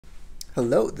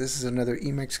Hello, this is another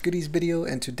Emacs goodies video,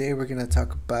 and today we're going to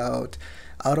talk about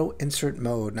auto insert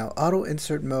mode. Now, auto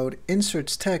insert mode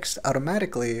inserts text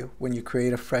automatically when you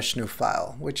create a fresh new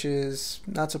file, which is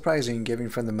not surprising given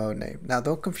from the mode name. Now,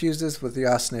 don't confuse this with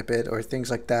𝗩𝗂𝗍𝗍 or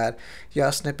things like that.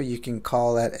 𝗩𝗂𝗍𝗍 you can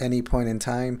call at any point in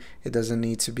time. It doesn't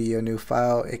need to be a new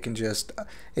file. It can just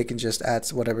add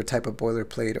whatever type of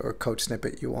boilerplate or code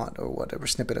snippet you want, or whatever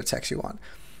snippet of text you want.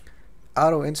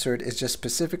 Auto insert is just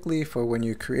specifically for when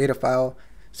you create a file.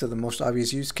 So the most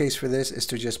obvious use case for this is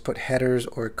to just put headers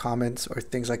or comments or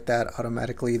things like that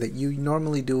automatically that you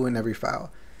normally do in every file.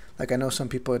 Like I know some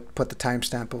people put the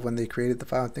timestamp of when they created the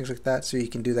file and things like that, so you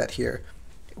can do that here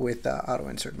with auto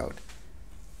insert mode.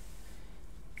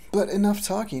 But enough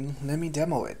talking, let me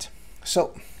demo it.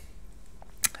 So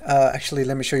actually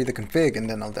let me show you the config and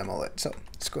then I'll demo it. So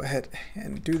let's go ahead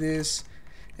and do this.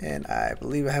 And I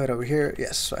believe I have it over here.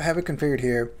 Yes, so I have it configured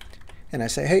here, and I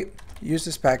say, hey, use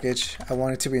this package. I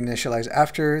want it to be initialized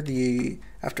after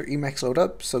Emacs load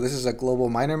up. So this is a global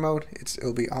minor mode.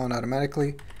 It'll be on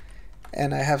automatically,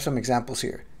 and I have some examples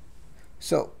here.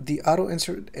 So the auto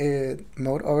insert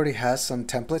mode already has some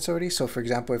templates already. So for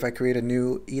example, if I create a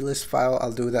new elist file,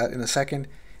 I'll do that in a second.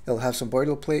 It'll have some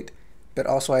boilerplate, but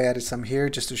also I added some here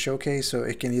just to showcase. So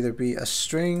it can either be a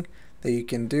string that you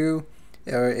can do,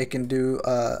 or it can do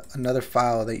another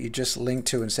file that you just link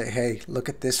to and say, hey, look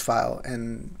at this file,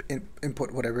 and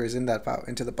input whatever is in that file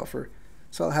into the buffer.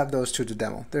 So I'll have those two to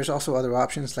demo. There's also other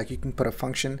options, like you can put a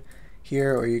function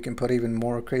here, or you can put even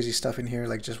more crazy stuff in here,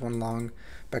 like just one long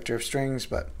vector of strings.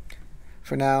 But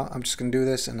for now, I'm just going to do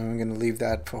this, and I'm going to leave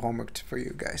that for homework for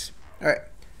you guys. All right,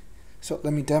 so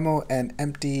let me demo an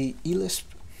empty elist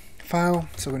file.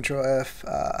 So Control F,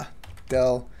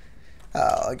 del,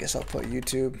 I guess I'll put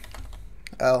YouTube.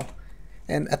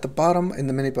 And at the bottom in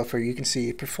the mini buffer, you can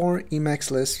see perform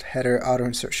Emacs list header auto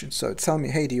insertion. So it's telling me,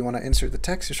 hey, do you want to insert the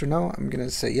text, yes or no? I'm going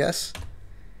to say yes,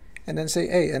 and then say,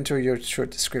 hey, enter your short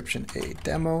description, a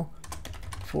demo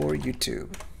for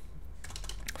YouTube.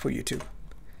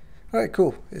 All right,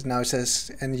 cool. Now it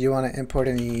says, and you want to import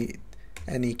any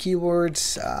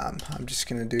keywords. I'm just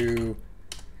going to do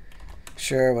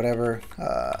sure, whatever,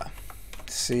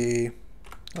 C,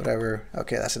 whatever.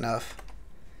 Okay, that's enough.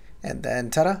 And then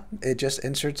ta-da, it just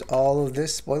inserts all of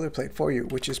this boilerplate for you,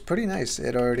 which is pretty nice.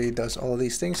 It already does all of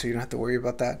these things, so you don't have to worry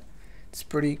about that. It's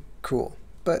pretty cool.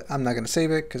 But I'm not going to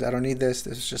save it because I don't need this.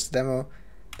 This is just a demo.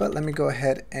 But let me go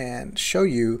ahead and show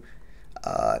you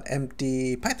an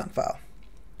empty Python file.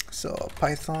 So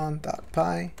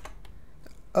python.py.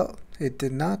 Oh, it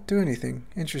did not do anything.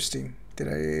 Interesting.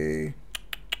 Did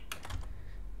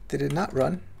it not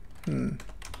run?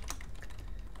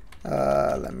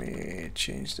 Let me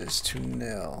change this to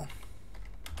nil.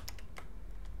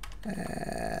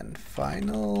 And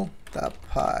final.py.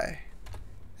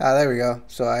 There we go.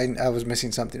 So I was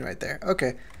missing something right there.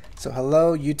 Okay. So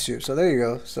hello YouTube. So there you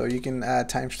go. So you can add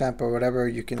timestamp or whatever.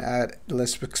 You can add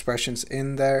list expressions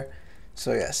in there.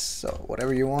 So yes. So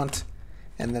whatever you want.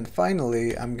 And then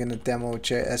finally, I'm going to demo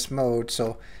JS mode.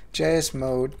 So JS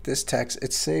mode, this text,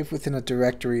 it's saved within a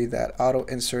directory that auto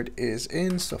insert is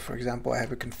in. So for example, I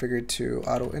have it configured to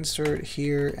auto insert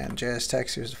here, and JS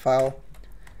text, here's the file.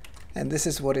 And this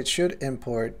is what it should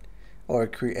import or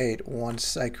create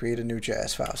once I create a new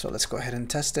JS file. So let's go ahead and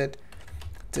test it.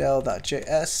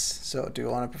 del.js. So do you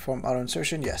want to perform auto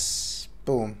insertion? Yes.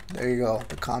 Boom. There you go.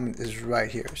 The comment is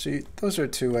right here. So those are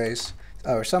two ways,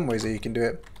 or some ways that you can do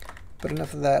it. But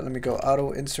enough of that. Let me go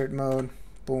auto insert mode.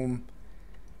 Boom.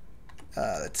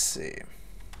 Let's see.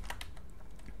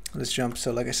 Let's jump.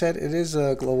 So like I said, it is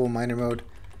a global minor mode.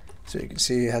 So you can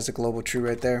see it has a global true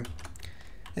right there.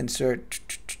 Insert.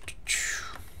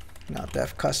 Now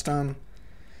def custom.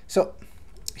 So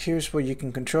here's what you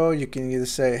can control. You can either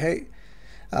say, hey,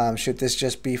 should this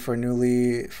just be for new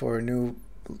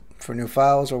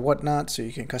files or whatnot, so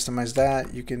you can customize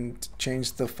that. You can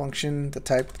change the function, the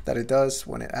type that it does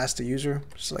when it asks the user.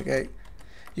 Just like, hey,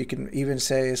 you can even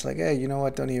say, it's like, hey, you know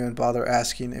what, don't even bother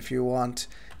asking. If you want,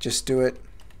 just do it.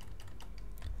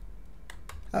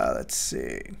 Let's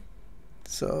see.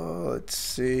 So let's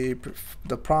see,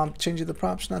 the prompt, changing the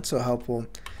prompt's not so helpful.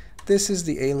 This is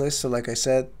the A list. So like I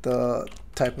said, the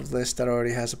type of list that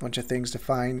already has a bunch of things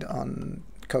defined on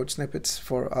code snippets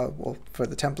for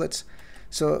the templates.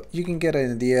 So you can get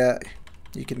an idea.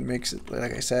 You can mix it,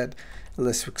 like I said, a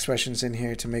list of expressions in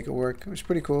here to make it work. It was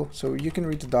pretty cool. So you can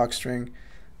read the doc string,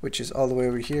 which is all the way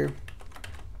over here.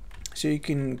 So you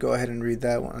can go ahead and read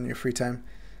that on your free time.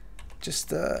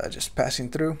 Just passing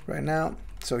through right now.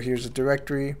 So here's a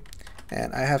directory,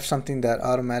 and I have something that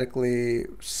automatically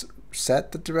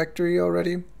set the directory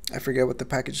already. I forget what the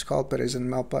package is called, but it's in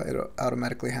𝗩𝗂𝗋. It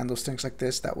automatically handles things like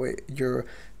this. That way your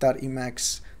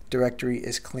 .emacs directory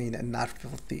is clean and not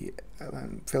filthy.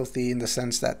 Filthy in the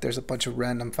sense that there's a bunch of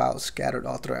random files scattered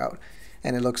all throughout,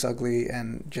 and it looks ugly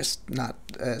and just not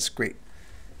as great.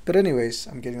 But anyways,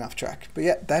 I'm getting off track. But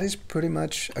yeah, that is pretty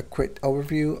much a quick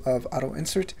overview of auto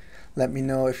insert. Let me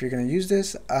know if you're going to use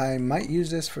this. I might use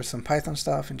this for some Python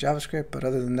stuff and JavaScript, but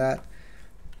other than that,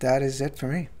 that is it for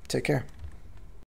me. Take care.